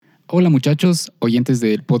Hola muchachos, oyentes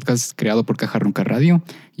del podcast creado por Caja Ronca Radio.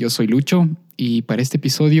 Yo soy Lucho y para este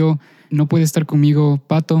episodio no puede estar conmigo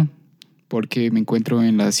Pato porque me encuentro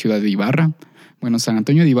en la ciudad de Ibarra, San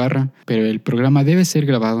Antonio de Ibarra, pero el programa debe ser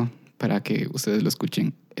grabado para que ustedes lo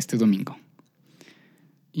escuchen este domingo.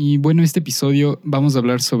 Y este episodio vamos a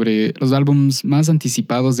hablar sobre los álbumes más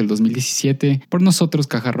anticipados del 2017 por nosotros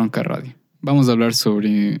Caja Ronca Radio. Vamos a hablar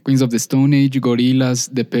sobre Queens of the Stone Age, Gorillaz,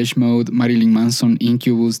 Depeche Mode, Marilyn Manson,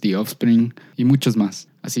 Incubus, The Offspring y muchos más.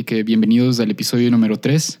 Así que bienvenidos al episodio número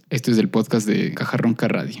 3. Este es el podcast de Caja Ronca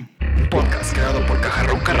Radio. Un podcast creado por Caja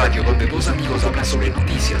Ronca Radio donde dos amigos hablan sobre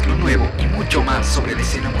noticias, lo nuevo y mucho más sobre la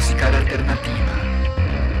escena musical alternativa.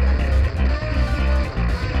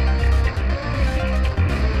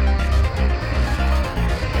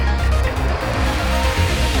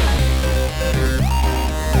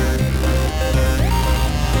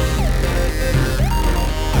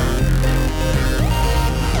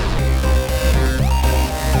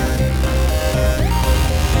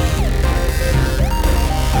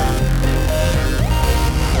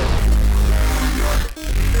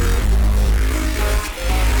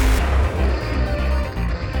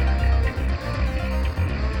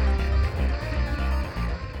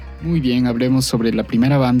 Muy bien, hablemos sobre la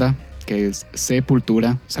primera banda, que es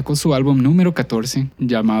Sepultura. Sacó su álbum número 14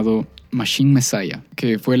 llamado Machine Messiah,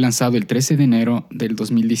 que fue lanzado el 13 de enero del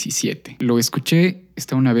 2017. Lo escuché,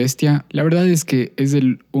 está una bestia. La verdad es que es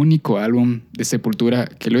el único álbum de Sepultura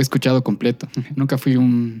que lo he escuchado completo. Nunca fui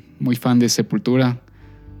muy fan de Sepultura.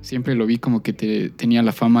 Siempre lo vi como que tenía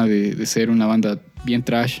la fama de ser una banda bien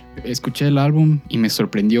trash. Escuché el álbum y me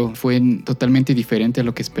sorprendió. Fue totalmente diferente a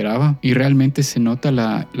lo que esperaba. Y realmente se nota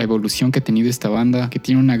la evolución que ha tenido esta banda, que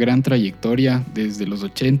tiene una gran trayectoria desde los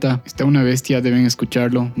 80. Está una bestia, deben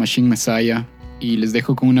escucharlo. Machine Messiah. Y les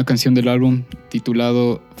dejo con una canción del álbum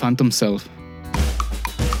titulado Phantom Self.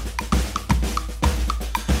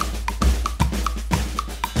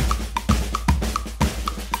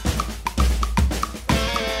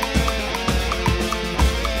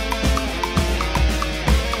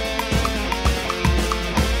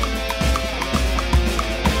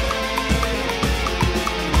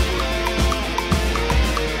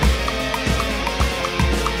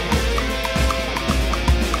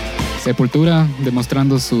 Sepultura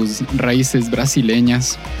demostrando sus raíces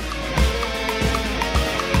brasileñas.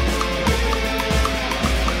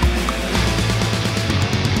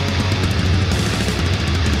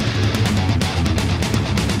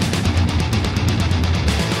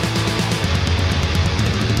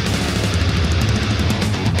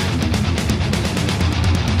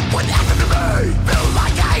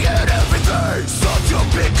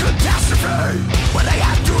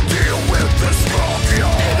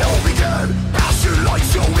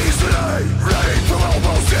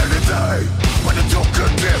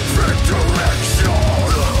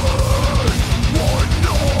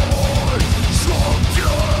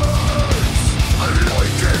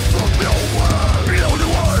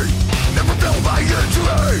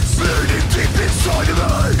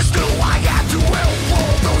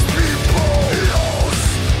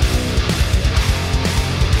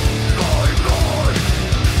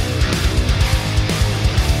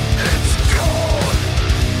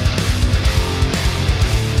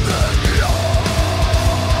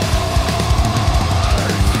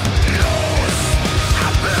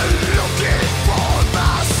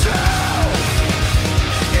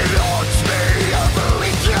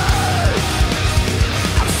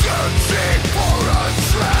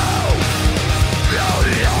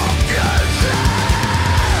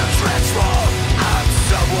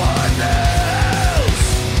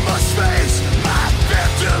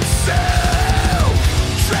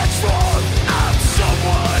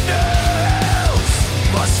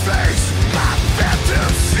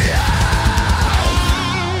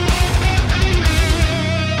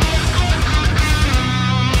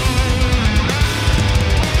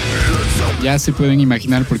 Ya se pueden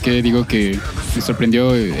imaginar por qué digo que me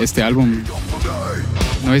sorprendió este álbum.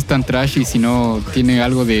 No es tan trashy, sino tiene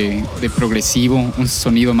algo de progresivo, un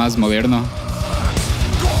sonido más moderno.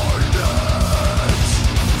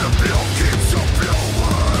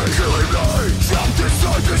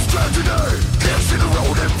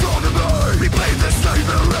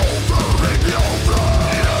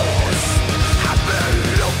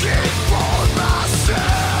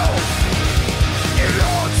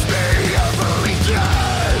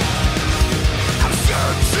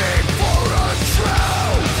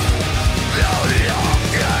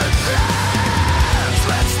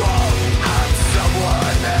 Transform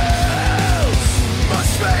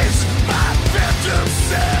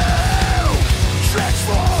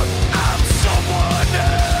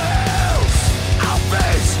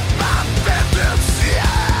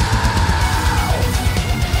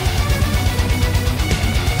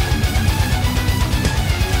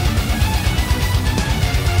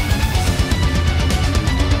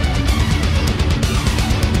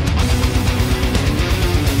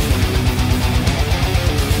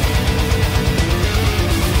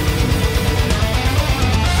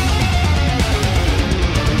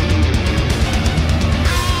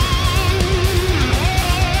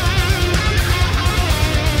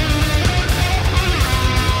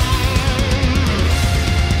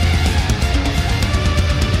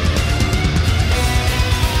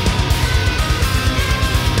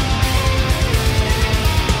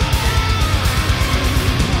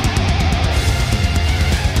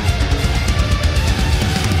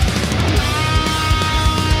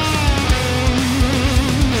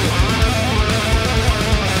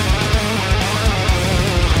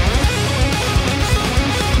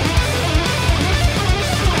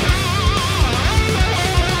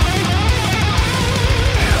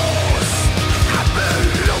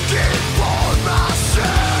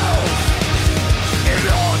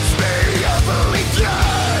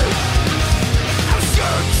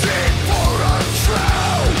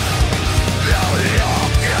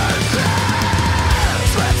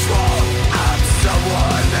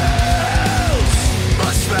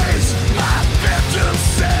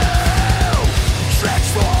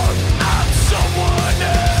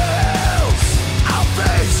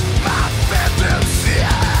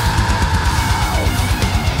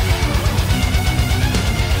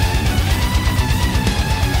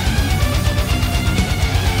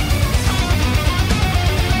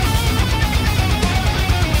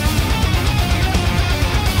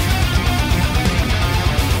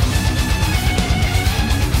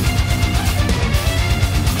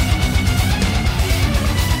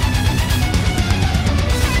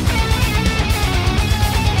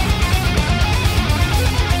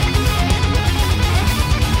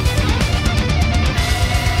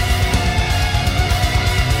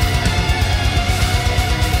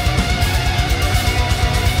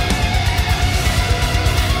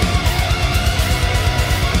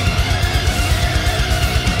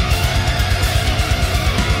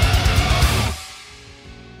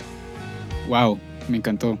Wow, me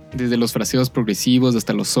encantó. Desde los fraseos progresivos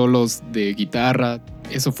hasta los solos de guitarra.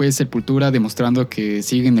 Eso fue Sepultura demostrando que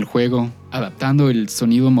siguen el juego, adaptando el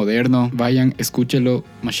sonido moderno. Vayan, escúchelo,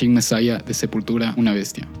 Machine Messiah de Sepultura, una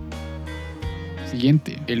bestia.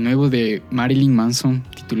 Siguiente, el nuevo de Marilyn Manson,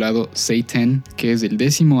 titulado Satan, que es el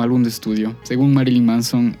 10º álbum de estudio. Según Marilyn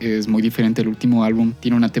Manson, es muy diferente al último álbum.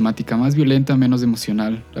 Tiene una temática más violenta, menos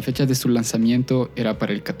emocional. La fecha de su lanzamiento era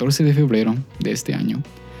para el 14 de febrero de este año,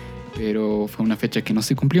 pero fue una fecha que no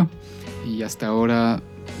se cumplió. Y hasta ahora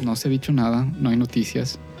no se ha dicho nada, no hay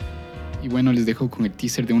noticias. Y bueno, les dejo con el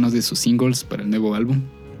teaser de uno de sus singles para el nuevo álbum.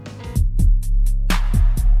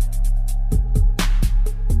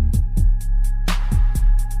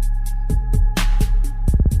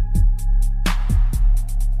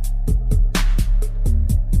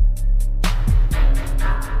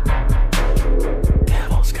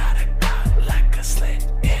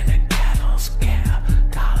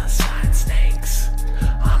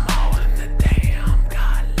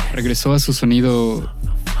 Regresó a su sonido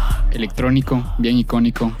electrónico, bien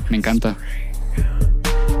icónico, me encanta.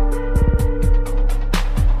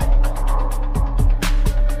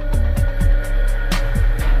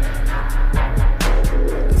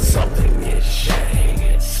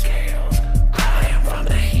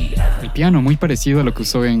 El piano muy parecido a lo que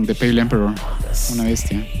usó en The Pale Emperor, una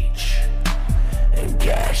bestia.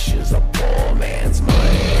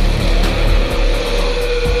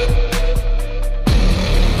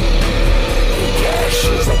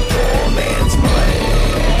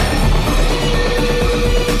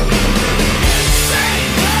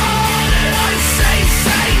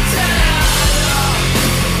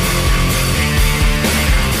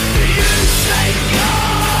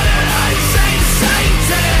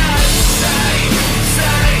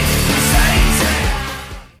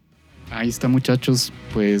 Ahí está, muchachos,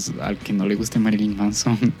 pues al que no le guste Marilyn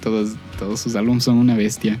Manson, todos sus álbumes son una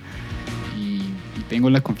bestia. Y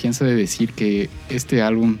tengo la confianza de decir que este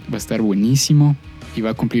álbum va a estar buenísimo y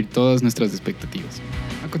va a cumplir todas nuestras expectativas.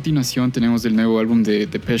 A continuación tenemos el nuevo álbum de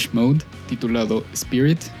Depeche Mode, titulado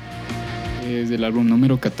Spirit. Es el álbum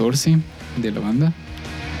número 14 de la banda.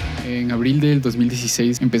 En abril del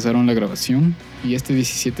 2016 empezaron la grabación y este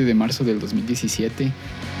 17 de marzo del 2017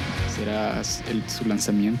 será su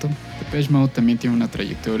lanzamiento. Depeche Mode también tiene una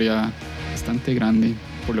trayectoria bastante grande,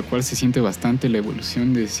 por lo cual se siente bastante la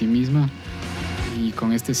evolución de sí misma, y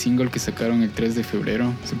con este single que sacaron el 3 de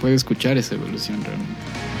febrero se puede escuchar esa evolución realmente.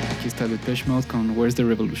 Aquí está Depeche Mode con Where's the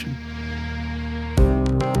Revolution.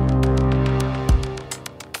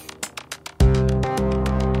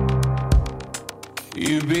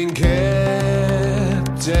 You've been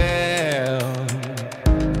kept down.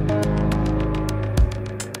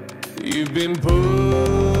 You've been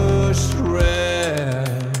pushed around.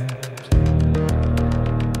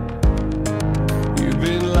 You've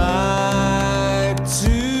been lied to.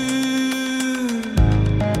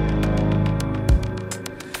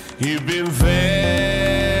 You've been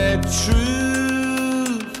fed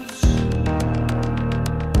truths.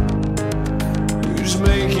 Who's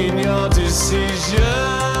making your decisions?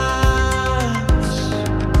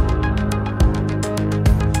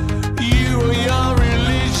 You or your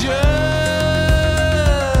religion?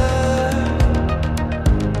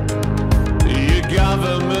 Your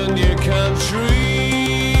government, your countries?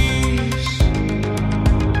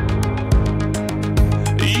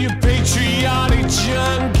 Your patriotic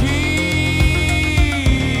junkies?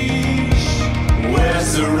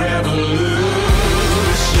 Where's the revolution?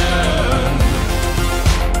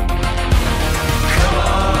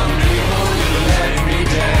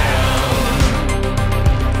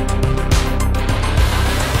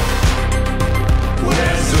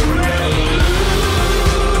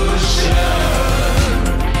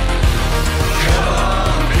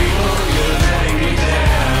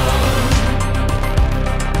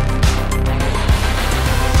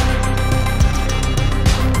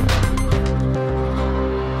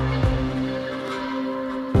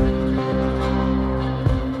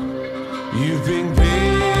 You've been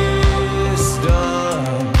pissed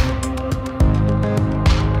off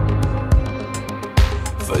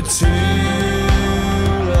for too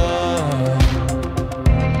long.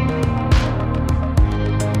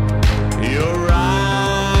 Your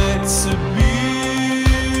rights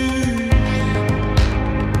abused,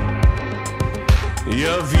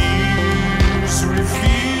 your views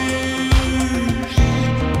refused.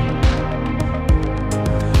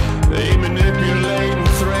 They manipulate and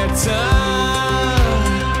threaten.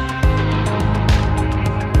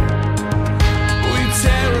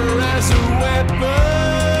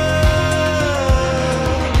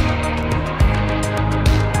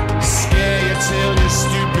 Scare you till you're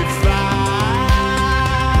stupefied.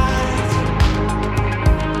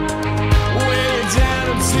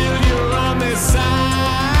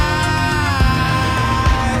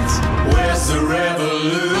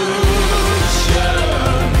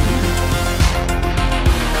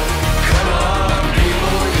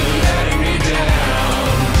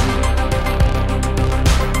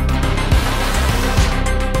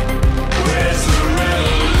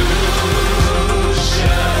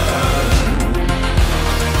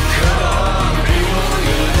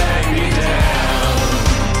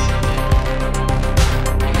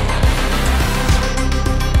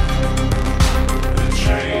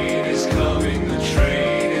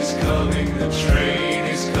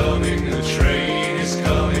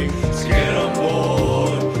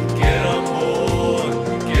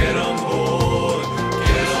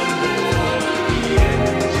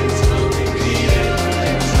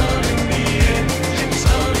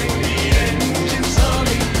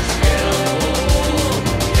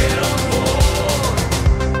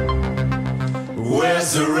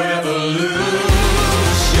 Where's the revolution?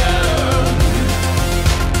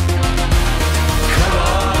 Come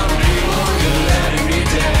on, people, you're letting me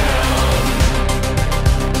down.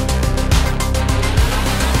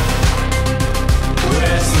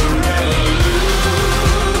 Where's the revolution?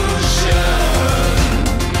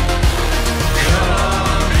 Come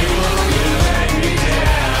on, people, you're letting me down.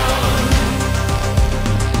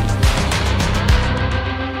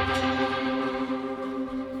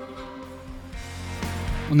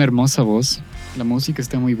 Una hermosa voz, la música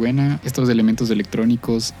está muy buena, estos elementos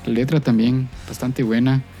electrónicos, la letra también bastante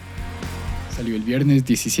buena. Salió el viernes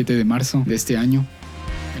 17 de marzo de este año.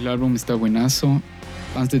 El álbum está buenazo.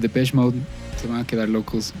 Fans de Depeche Mode se van a quedar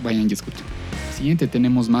locos, vayan y escuchen. Siguiente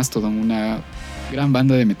tenemos Mastodon, una gran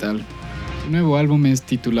banda de metal. Su nuevo álbum es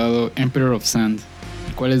titulado Emperor of Sand,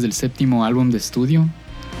 el cual es del 7º álbum de estudio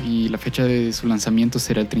y la fecha de su lanzamiento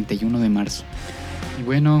será el 31 de marzo. Y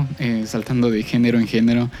bueno, saltando de género en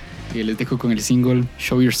género, les dejo con el single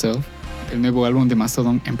Show Yourself, el nuevo álbum de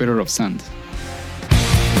Mastodon, Emperor of Sand.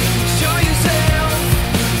 Show yourself,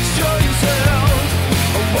 show yourself.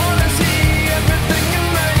 I wanna see everything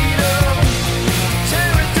you're made of.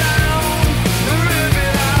 Tear it down, rip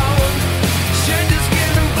it out. Shed your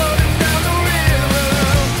skin and float it down the river.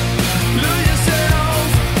 Lose yourself,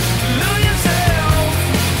 lose yourself.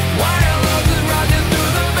 Wild love is riding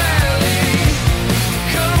through the valley.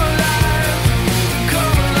 Come alive,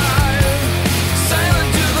 silent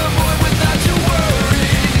to the void without your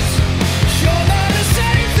worries. You're not as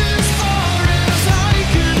safe as far as I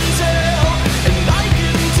can tell, and I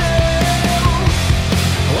can tell.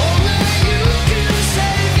 Only you can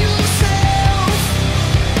save yourself.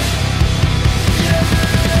 Yeah.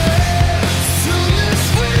 Soon this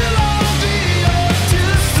will all be a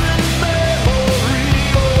distant memory,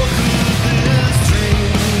 or could this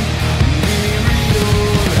dream be real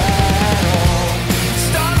at all?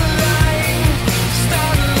 Start a line,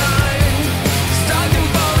 start and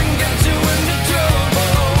fall and get you into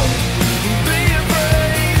trouble. Be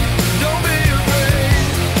afraid, don't be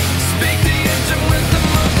afraid. Speak the ancient wisdom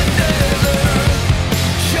of the desert.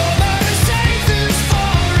 You're not as safe as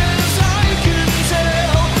far as I can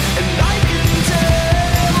tell, and I can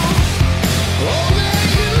tell. Only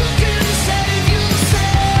you can save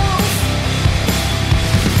yourself.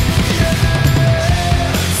 Yeah.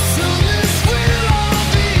 Soon this will all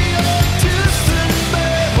be a distant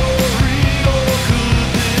memory, or could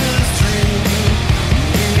this dream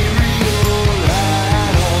be real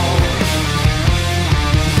at all?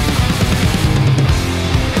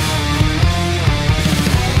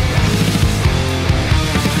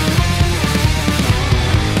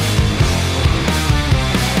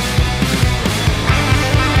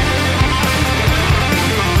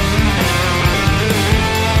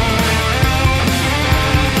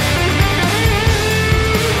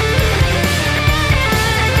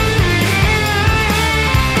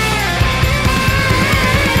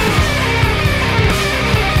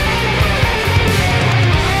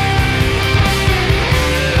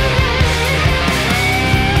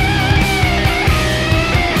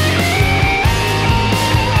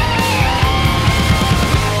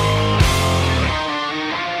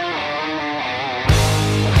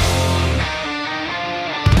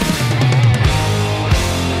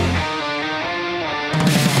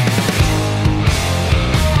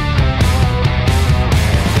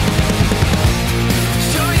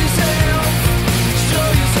 Show yourself, show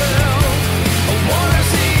yourself. I wanna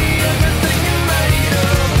see everything you're made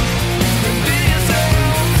of. Reveal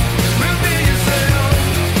yourself, reveal yourself.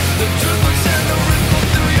 The truth will send a ripple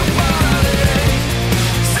through your body.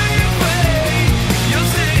 See your fate, you'll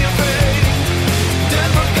see your fate.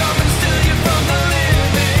 Death will come and steal you from the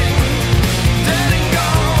living. Dead and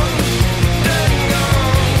gone, dead and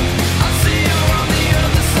gone. I see you on the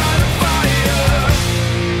other side of fire.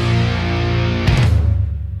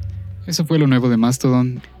 Eso fue lo nuevo de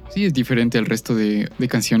Mastodon. Sí, es diferente al resto de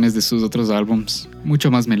canciones de sus otros álbums.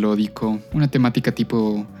 Mucho más melódico, una temática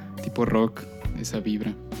tipo rock, esa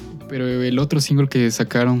vibra. Pero el otro single que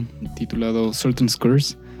sacaron, titulado Sultan's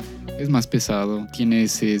Curse, es más pesado, tiene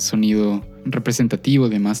ese sonido representativo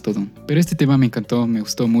de Mastodon. Pero este tema me encantó, me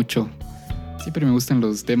gustó mucho. Siempre me gustan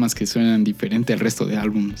los temas que suenan diferente al resto de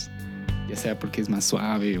álbums, ya sea porque es más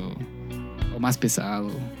suave o más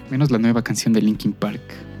pesado. Menos la nueva canción de Linkin Park.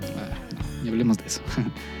 No, ni hablemos de eso.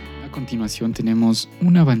 A continuación tenemos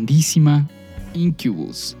una bandísima,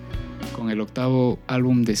 Incubus, con el 8º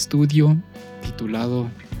álbum de estudio titulado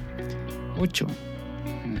 8.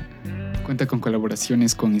 Cuenta con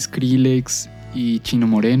colaboraciones con Skrillex y Chino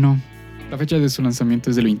Moreno. La fecha de su lanzamiento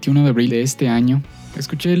es del 21 de abril de este año.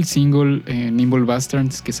 Escuché el single Nimble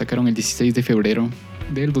Bastards que sacaron el 16 de febrero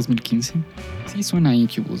del 2015. Sí suena a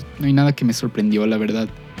Incubus, no hay nada que me sorprendió, la verdad.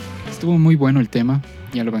 Estuvo muy bueno el tema,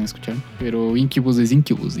 ya lo van a escuchar, pero Incubus es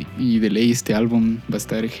Incubus y de ley este álbum va a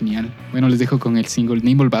estar genial. Bueno, les dejo con el single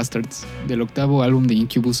Nimble Bastards del octavo álbum de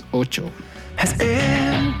Incubus, 8. Has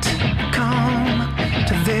it come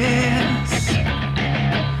to this?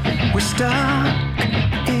 We're stuck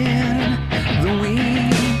in the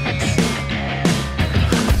weeds.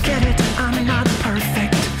 Get it, I'm not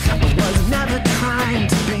perfect. I was never trying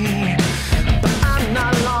to be. But I'm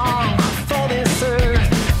not long for this earth.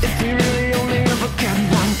 If you really only ever get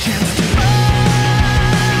one chance to burn,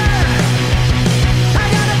 I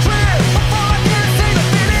gotta trip before I can see the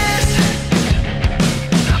finish.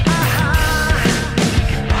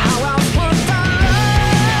 How else would I learn?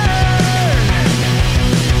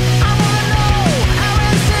 I wanna know how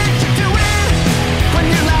is it you do it when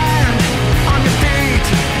you land on your feet.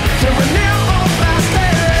 You're a nimble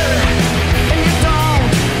bastard, and you don't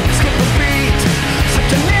skip a beat.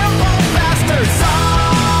 Such a nimble bastard,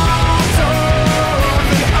 salt of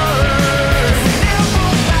the earth.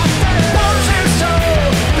 Nimble bastard, won't you show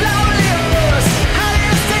loudly us? How do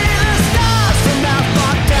you see the stars from that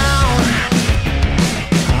far down?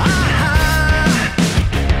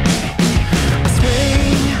 A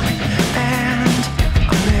swing and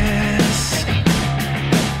a miss,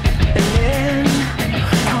 and then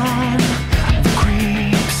come the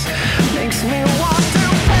creeps. Makes me want to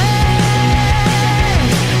paint.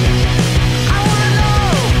 I wanna know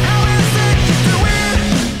how is it you do it?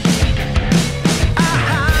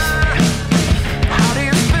 How do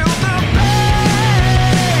you feel the pain?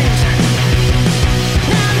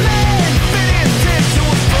 And then fit into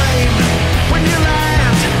a frame when you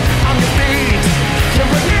land on your feet.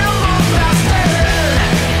 You're a nimble bastard,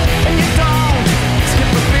 and you don't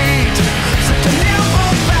skip a beat. Such a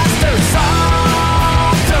nimble bastard,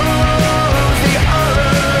 salt of the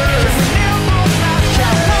earth. Nimble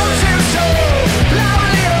bastard, won't you show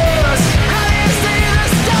loudly us? How do you see the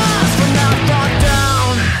stars from that far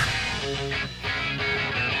down?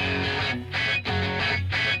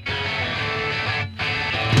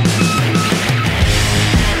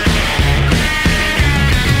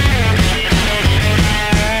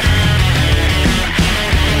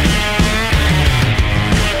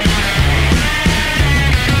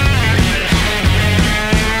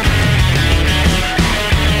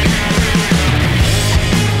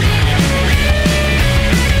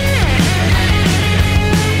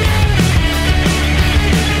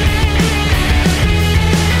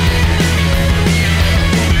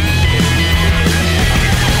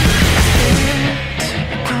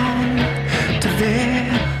 Come to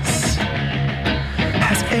this?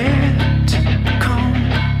 Has it come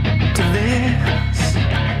to this?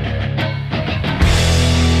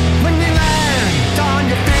 When you land on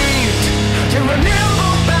your feet, you're a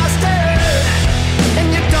nimble bastard, and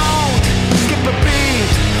you don't skip a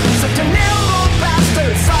beat. Such a nimble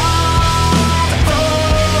bastard, salt of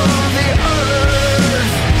the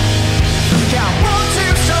earth. Yeah, won't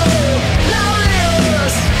you show loudly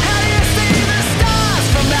us? How do you see the stars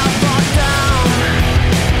from that far down?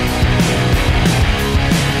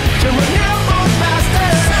 You're a nimble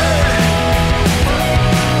bastard.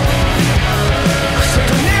 Such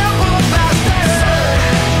a nimble bastard.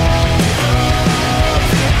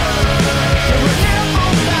 You're a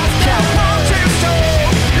nimble bastard. Yeah, won't you show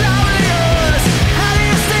loudly us? How do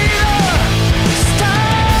you see the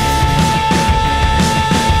stars?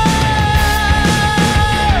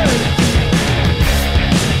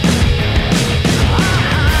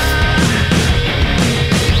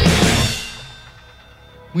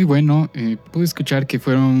 Muy bueno, pude escuchar que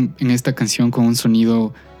fueron en esta canción con un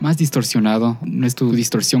sonido más distorsionado. No es tu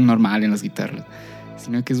distorsión normal en las guitarras,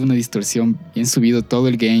 sino que es una distorsión bien subido todo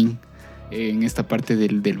el gain en esta parte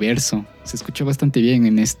del verso. Se escuchó bastante bien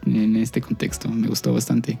en este contexto, me gustó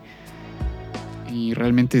bastante. Y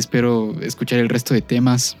realmente espero escuchar el resto de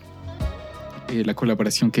temas. La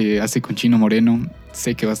colaboración que hace con Chino Moreno,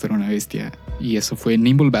 sé que va a estar una bestia. Y eso fue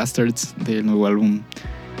Nimble Bastards del nuevo álbum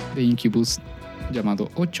de Incubus llamado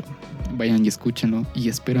 8. Vayan y escúchenlo y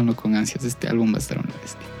espérenlo con ansias. Este álbum va a estar una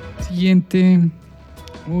bestia. Siguiente.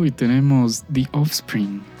 Tenemos The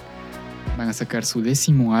Offspring. Van a sacar su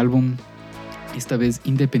 10º álbum, esta vez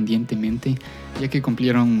independientemente, ya que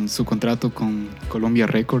cumplieron su contrato con Columbia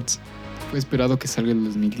Records. Fue esperado que salga en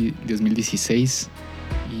 2016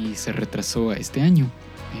 y se retrasó a este año,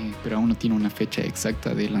 pero aún no tiene una fecha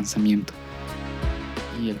exacta de lanzamiento.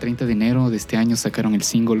 Y el 30 de enero de este año sacaron el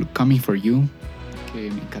single Coming For You, que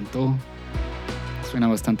me encantó. Suena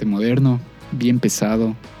bastante moderno, bien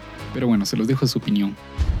pesado, pero bueno, se los dejo a su opinión.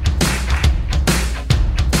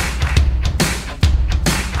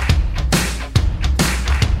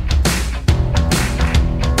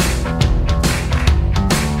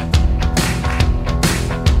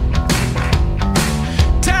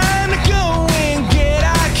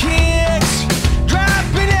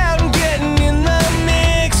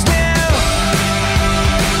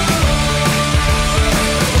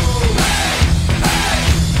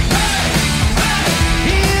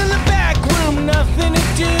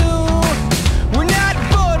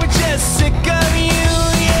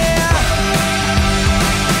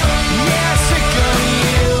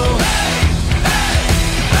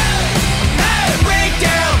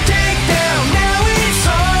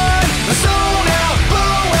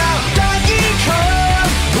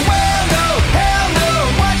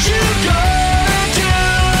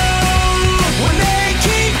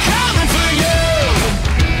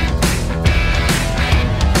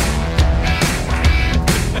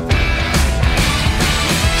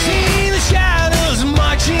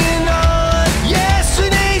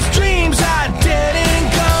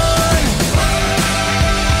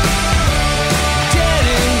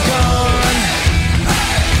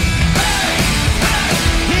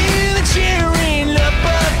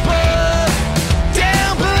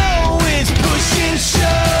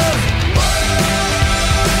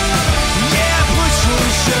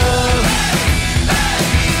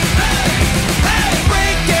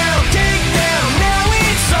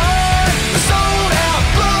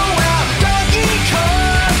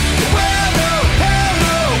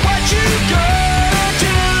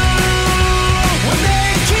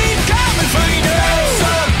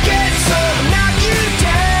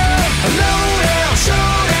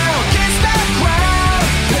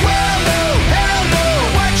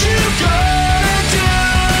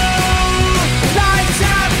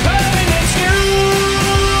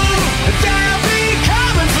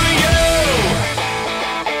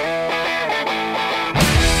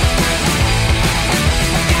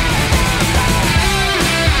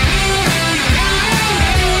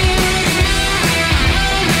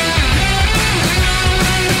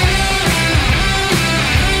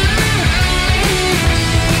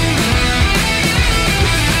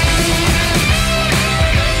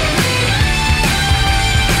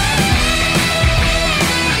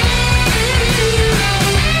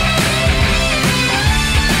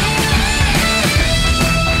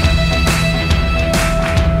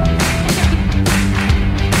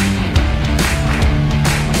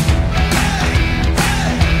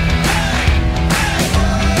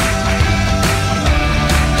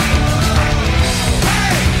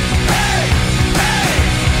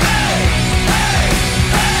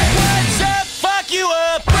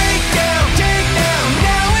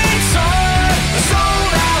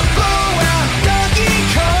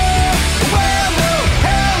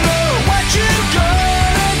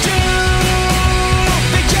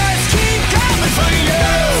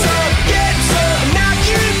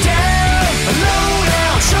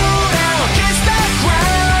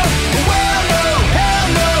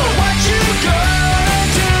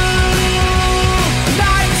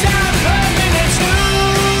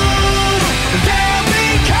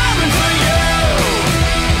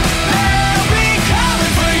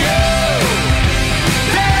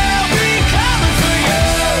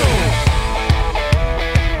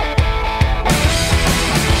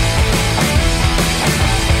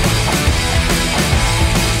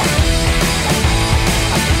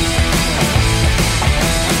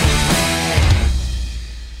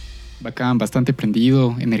 está bastante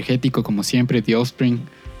prendido, energético como siempre. The Offspring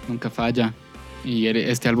nunca falla. Y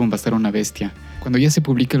este álbum va a estar una bestia. Cuando ya se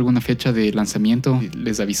publique alguna fecha de lanzamiento,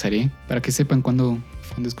 les avisaré para que sepan cuándo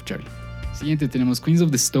escucharlo. Siguiente tenemos Queens of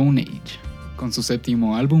the Stone Age, con su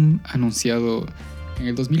séptimo álbum anunciado en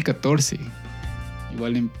el 2014.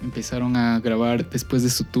 Igual empezaron a grabar después de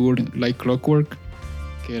su tour Like Clockwork,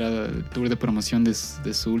 que era el tour de promoción de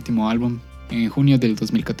su último álbum, en junio del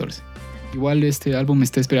 2014. Igual este álbum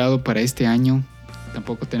está esperado para este año.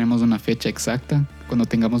 Tampoco tenemos una fecha exacta. Cuando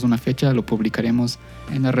tengamos una fecha lo publicaremos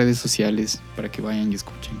en las redes sociales para que vayan y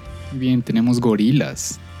escuchen. Muy bien, tenemos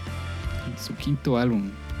Gorillaz, su quinto álbum,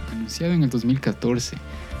 anunciado en el 2014.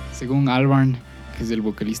 Según Albarn, que es el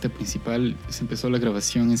vocalista principal, se empezó la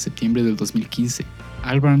grabación en septiembre del 2015.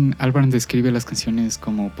 Albarn describe las canciones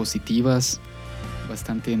como positivas,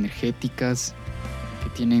 bastante energéticas, que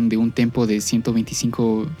tienen de un tempo de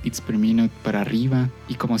 125 beats per minute para arriba,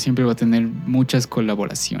 y como siempre va a tener muchas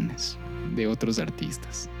colaboraciones de otros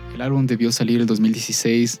artistas. El álbum debió salir el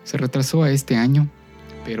 2016, se retrasó a este año,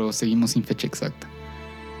 pero seguimos sin fecha exacta.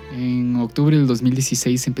 En octubre del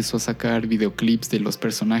 2016 empezó a sacar videoclips de los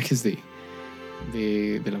personajes de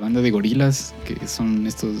la banda de Gorillaz, que son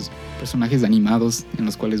estos personajes animados en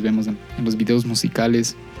los cuales vemos en los videos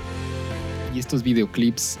musicales. Y estos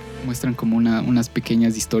videoclips muestran como unas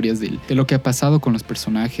pequeñas historias de lo que ha pasado con los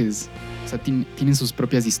personajes. O sea, tienen sus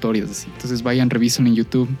propias historias así. Entonces vayan, revisen en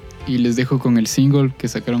YouTube. Y les dejo con el single que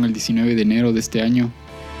sacaron el 19 de enero de este año,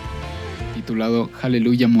 titulado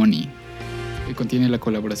Hallelujah Money, que contiene la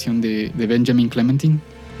colaboración de Benjamin Clementine.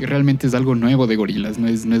 Y realmente es algo nuevo de Gorillaz, no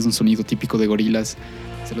es un sonido típico de Gorillaz.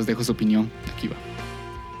 Se los dejo su opinión, aquí va.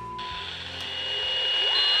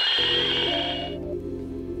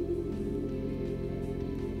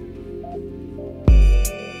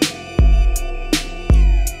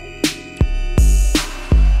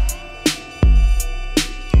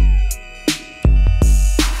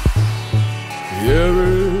 Here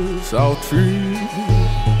is our tree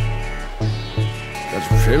that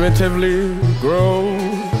primitively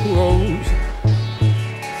grows,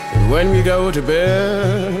 and when we go to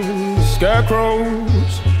bed,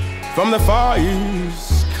 scarecrows from the far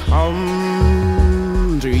east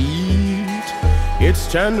come to eat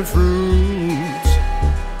its tender fruits.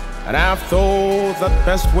 And I've thought the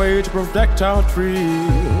best way to protect our tree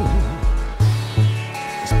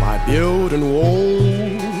is by building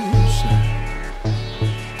walls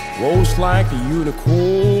like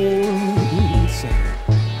unicorns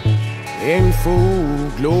in full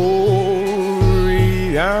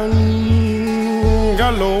glory and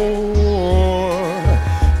galore,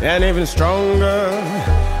 and even stronger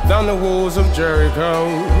than the walls of Jericho.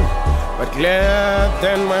 But glad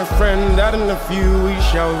then, my friend, that in a few we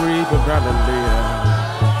shall reap abundantly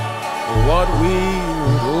what we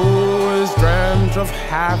always dreamt of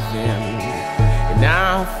having.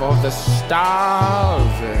 Enough of the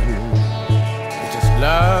starving, it is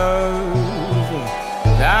love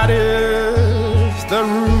that is the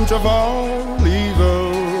root of all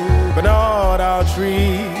evil. But not our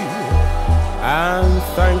tree. And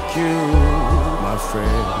thank you, my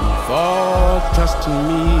friend, for trusting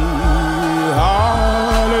me.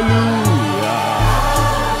 Hallelujah,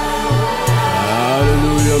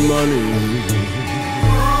 hallelujah, money.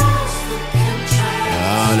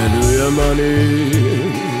 Hallelujah, money.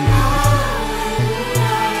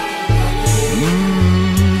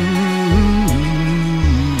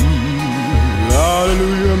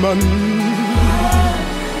 Hallelujah, money.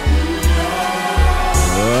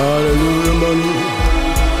 Hallelujah, money.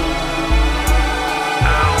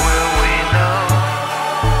 How will we know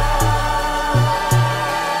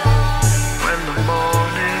when the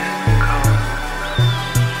morning comes?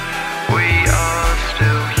 We are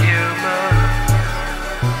still human.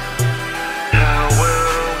 How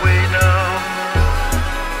will we know?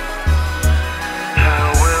 How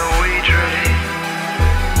will we dream?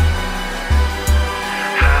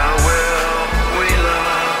 How will we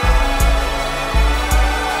love?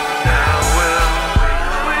 How will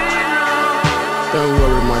we know? Don't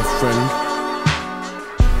worry, my friend.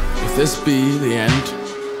 If this be the end,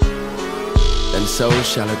 then so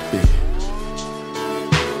shall it be.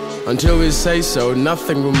 Until we say so,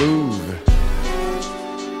 nothing will move.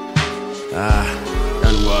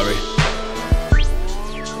 Don't worry.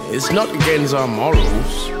 It's not against our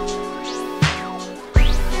morals.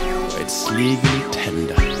 It's legally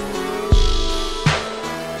tender.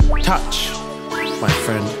 Touch, my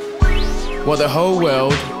friend, what the whole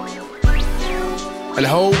world and the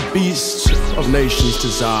whole beasts of nations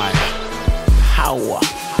desire. Power.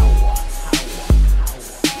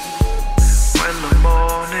 When the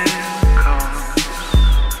morning comes,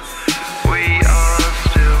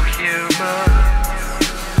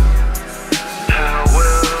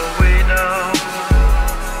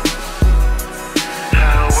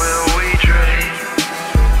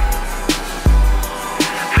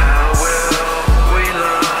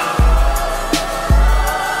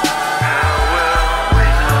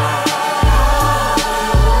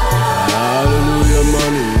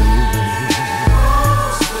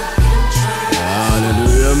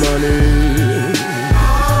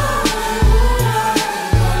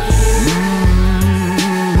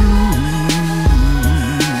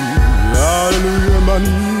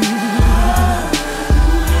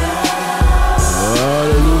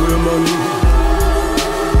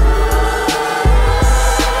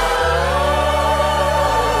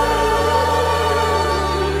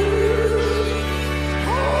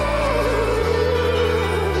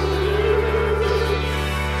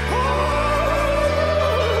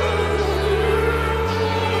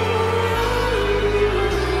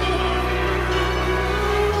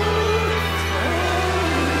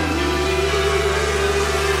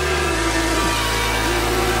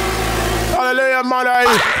 man, I.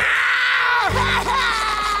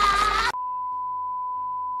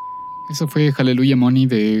 Eso fue Hallelujah Money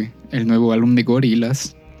de el nuevo álbum de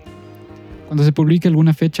Gorillaz. Cuando se publique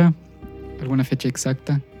alguna fecha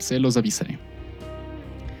exacta, se los avisaré.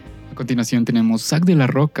 A continuación tenemos Zack de la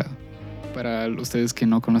Roca. Para ustedes que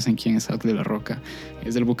no conocen quién es Zack de la Roca,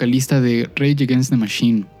 es el vocalista de Rage Against the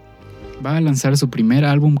Machine. Va a lanzar su primer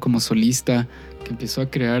álbum como solista que empezó a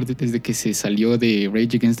crear desde que se salió de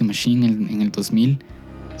Rage Against the Machine en el 2000.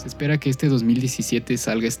 Se espera que este 2017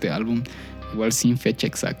 salga este álbum, igual sin fecha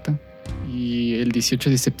exacta. Y el 18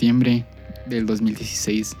 de septiembre del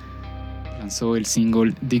 2016 lanzó el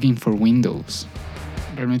single Digging for Windows.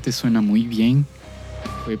 Realmente suena muy bien.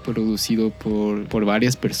 Fue producido por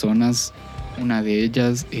varias personas. Una de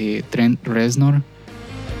ellas, Trent Reznor.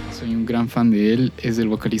 Soy un gran fan de él. Es el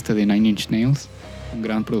vocalista de Nine Inch Nails. Un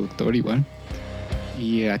gran productor igual.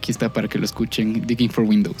 Y aquí está para que lo escuchen. Digging for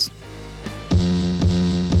Windows.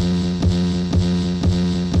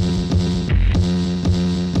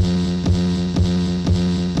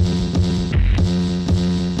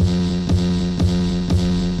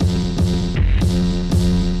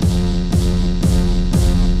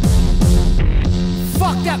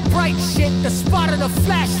 Bright shit, the spot of the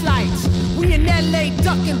flashlights. We in LA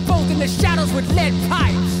ducking both in the shadows with lead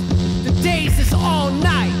pipes. The days is all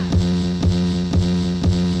night.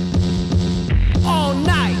 All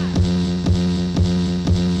night.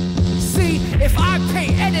 See, if I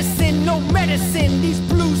pay Edison, no medicine. These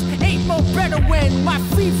blues ain't no better when my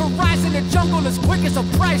fever rise in the jungle as quick as the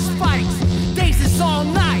price spikes. Days is all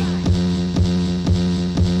night.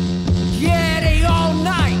 Yeah, they all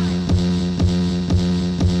night.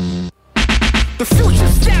 The future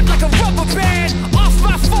snapped like a rubber band. Off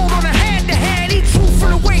my phone on a hand-to-hand. Eat two from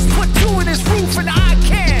the waist, put two in his roof and I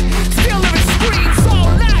can. Still living screams all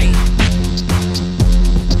night.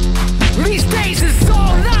 These days is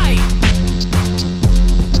all night.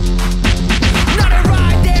 Now they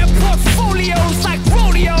ride their portfolios like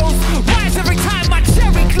rodeos. Rise every time my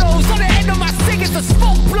cherry glows. On the end of my cigarettes the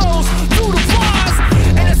smoke blows through the bars.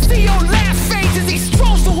 And the CEO laugh fades as he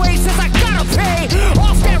strolls away. Says I gotta pay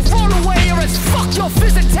off that rollaway or it's fuck your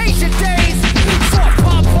visitation days. So I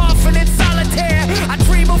pop off and in solitaire I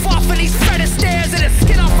dream of off of these Fred stairs and the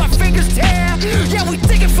skin off my fingers tear. Yeah, we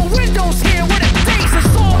digging for windows here where the days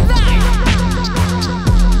is all night.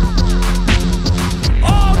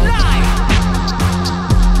 All night.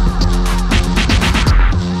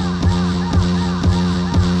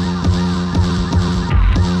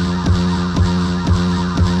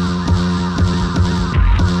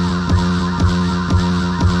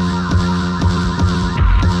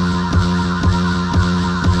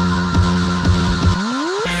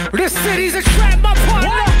 This city's a trap, my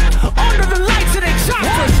partner. Under the lights of their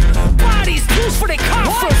choppers. Bodies used for their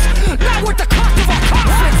coffers. Not worth the cost of our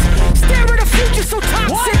coffins. Stare at the future so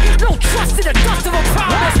toxic. No trust in the dust of a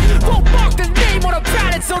promise. Won't mark the name on a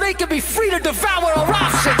ballot so they can be free to devour our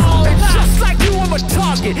options. And just like you, I'm a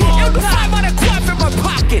target. Ill-defined by the quaff in my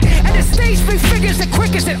pocket. And the stage three figures the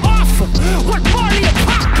quickest and offer. What Marley a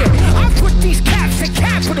pocket. I put these caps in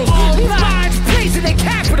capitals. Leave lines blazing in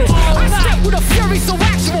capitals. I step with a fury so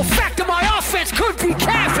actual fact of my offense could be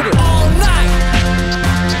capital. All night.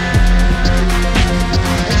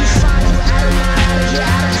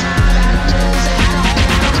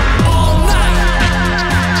 All night. All night. All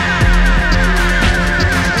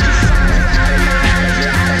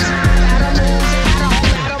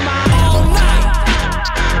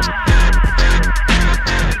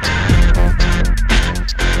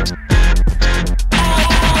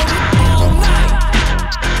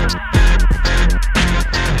night.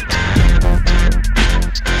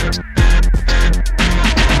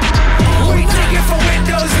 We digging for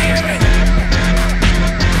windows here.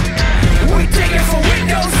 We digging for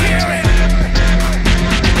windows here.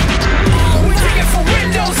 We digging for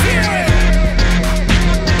windows here.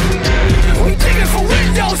 We digging for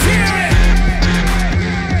windows here.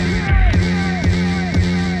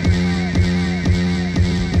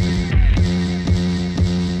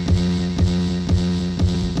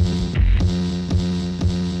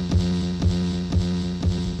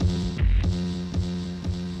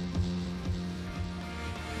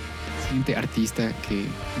 Siguiente artista que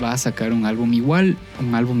va a sacar un álbum, igual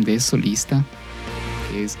un álbum de solista,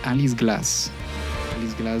 que es Alice Glass.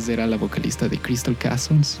 Alice Glass era la vocalista de Crystal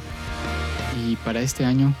Castles y para este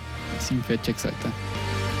año, sin fecha exacta,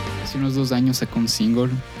 hace unos 2 años sacó un single,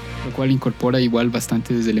 lo cual incorpora igual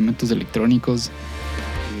bastantes elementos electrónicos,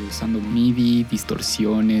 usando MIDI,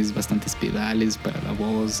 distorsiones, bastantes pedales para la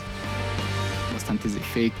voz, bastantes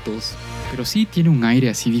efectos, pero sí tiene un aire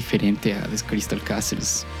así diferente a The Crystal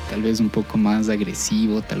Castles, tal vez un poco más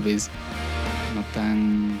agresivo, tal vez no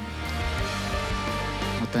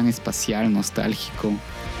tan espacial, nostálgico,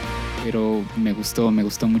 pero me gustó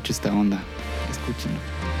mucho esta onda. Escúchenlo.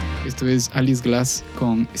 Esto es Alice Glass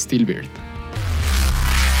con Stillbird.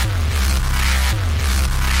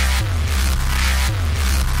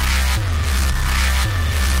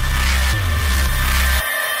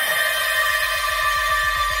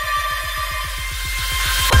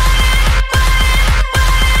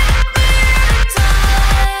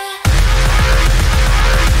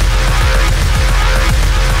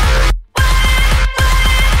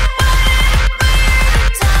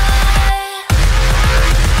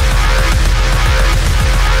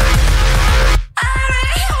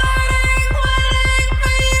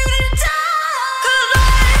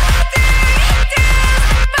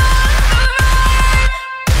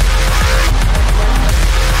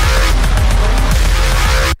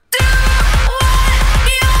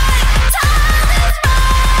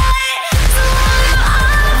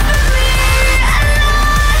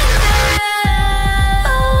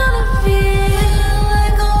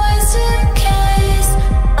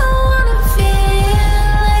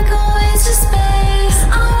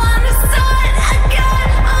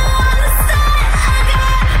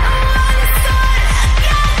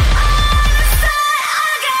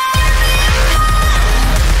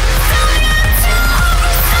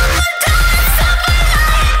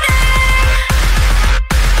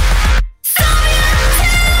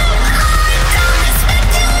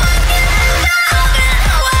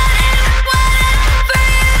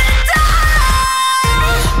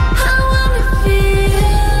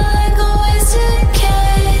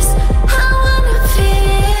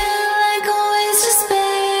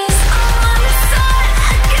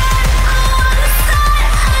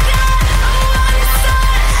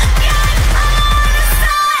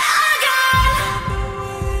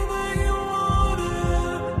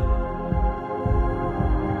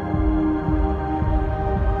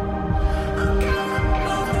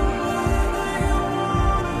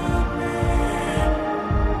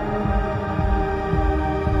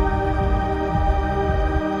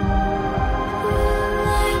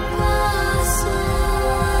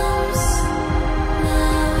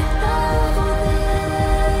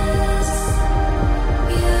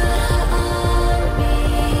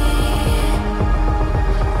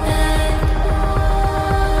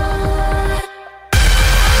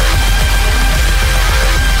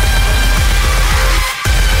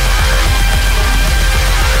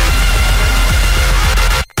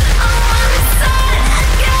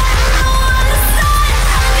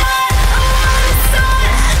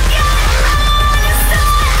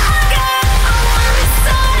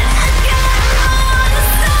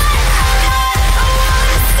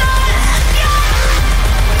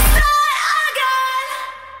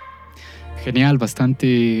 Genial,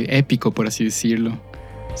 bastante épico por así decirlo.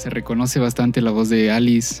 Se reconoce bastante la voz de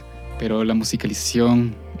Alice, pero la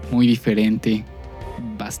musicalización muy diferente,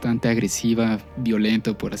 bastante agresiva,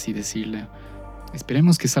 violento por así decirlo.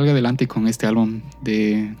 Esperemos que salga adelante con este álbum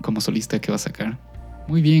como solista que va a sacar.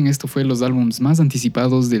 Muy bien, esto fue los álbumes más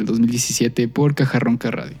anticipados del 2017 por Caja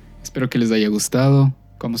Ronca Radio. Espero que les haya gustado.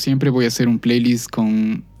 Como siempre voy a hacer un playlist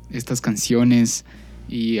con estas canciones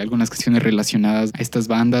y algunas canciones relacionadas a estas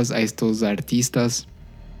bandas, a estos artistas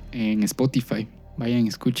en Spotify. Vayan,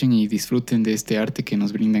 escuchen y disfruten de este arte que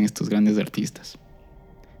nos brindan estos grandes artistas.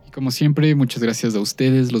 Y como siempre, muchas gracias a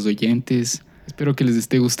ustedes, los oyentes. Espero que les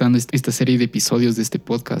esté gustando esta serie de episodios de este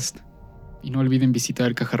podcast. Y no olviden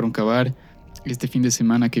visitar Caja Ronca Bar. Este fin de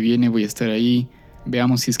semana que viene voy a estar ahí.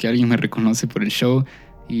 Veamos si es que alguien me reconoce por el show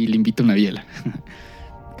y le invito una biela.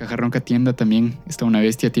 Caja Ronca Tienda también está una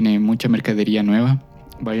bestia, tiene mucha mercadería nueva.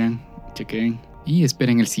 Vayan, chequen y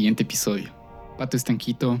esperen el siguiente episodio. Pato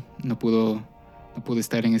Estanquito no pudo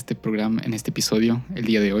estar en este programa, en este episodio el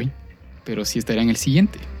día de hoy, pero sí estará en el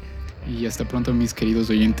siguiente. Y hasta pronto, mis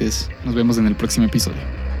queridos oyentes. Nos vemos en el próximo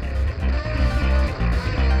episodio.